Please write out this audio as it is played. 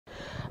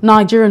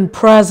Nigerian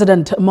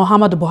President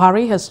Muhammadu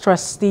Buhari has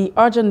stressed the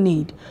urgent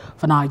need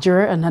for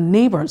Nigeria and her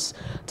neighbours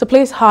to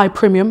place high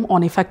premium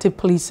on effective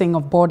policing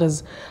of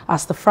borders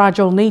as the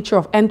fragile nature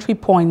of entry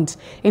points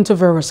into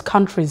various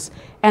countries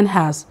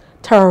enhance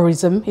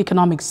terrorism,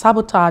 economic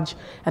sabotage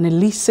and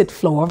illicit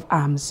flow of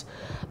arms.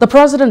 The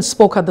president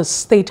spoke at the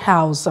State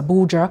House,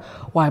 Abuja,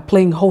 while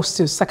playing host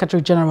to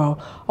Secretary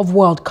General of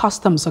World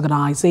Customs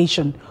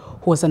Organization,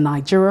 who was in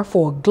Nigeria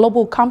for a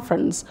global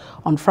conference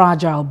on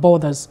fragile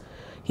borders.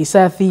 He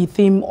said the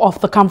theme of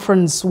the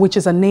conference, which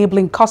is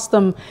enabling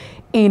custom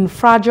in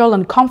fragile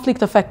and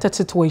conflict-affected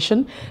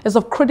situations, is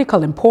of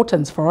critical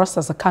importance for us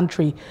as a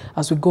country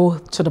as we go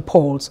to the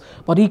polls,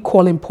 but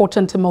equally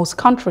important to most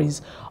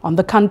countries on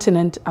the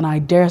continent and I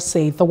dare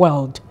say the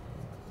world.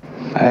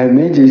 I have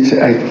made it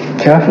a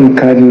careful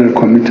cardinal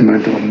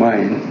commitment of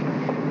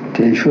mine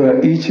to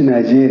ensure each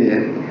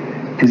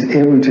Nigerian is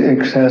able to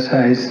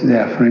exercise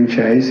their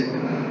franchise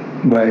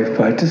by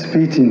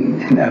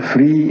participating in a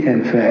free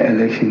and fair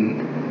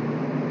election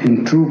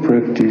in true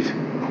practice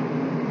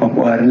of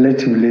our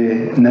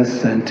relatively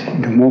nascent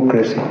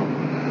democracy.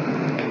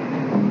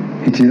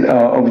 It is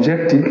our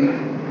objective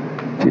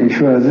to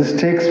ensure this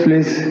takes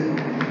place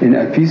in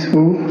a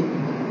peaceful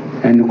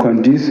and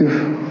conducive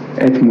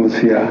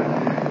atmosphere,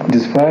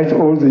 despite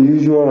all the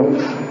usual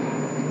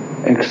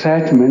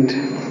excitement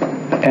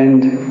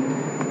and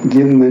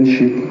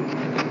gamemanship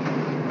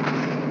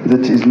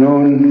that is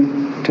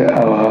known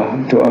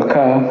to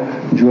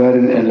occur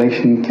during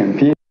election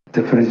campaign.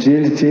 The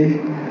fragility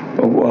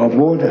of our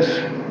borders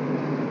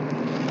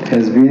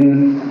has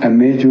been a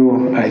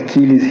major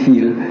Achilles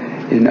heel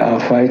in our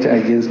fight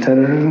against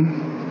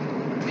terrorism,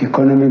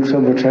 economic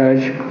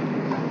sabotage,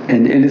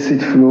 and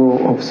illicit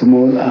flow of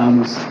small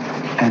arms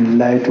and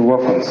light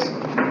weapons.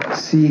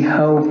 See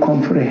how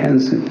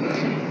comprehensive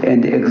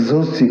and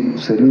exhaustive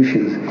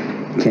solutions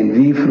can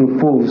be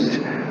proposed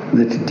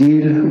that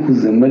deal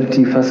with the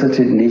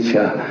multifaceted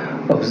nature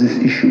of this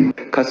issue.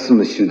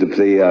 Customs should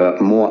play a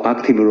more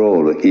active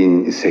role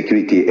in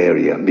security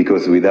area,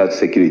 because without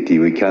security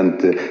we can't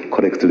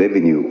collect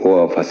revenue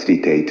or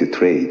facilitate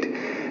trade.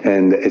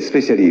 And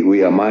especially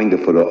we are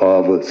mindful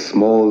of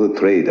small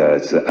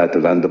traders at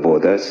land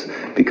borders,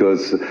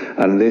 because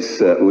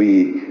unless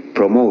we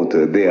promote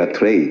their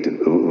trade,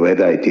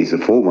 whether it is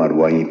formal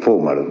or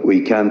informal,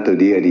 we can't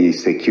really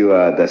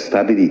secure the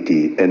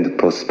stability and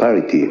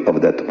prosperity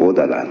of that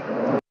borderland.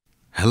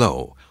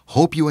 Hello,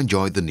 hope you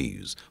enjoyed the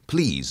news.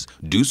 Please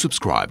do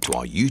subscribe to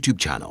our YouTube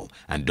channel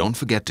and don't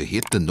forget to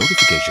hit the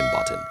notification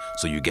button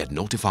so you get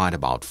notified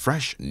about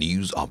fresh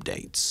news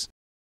updates.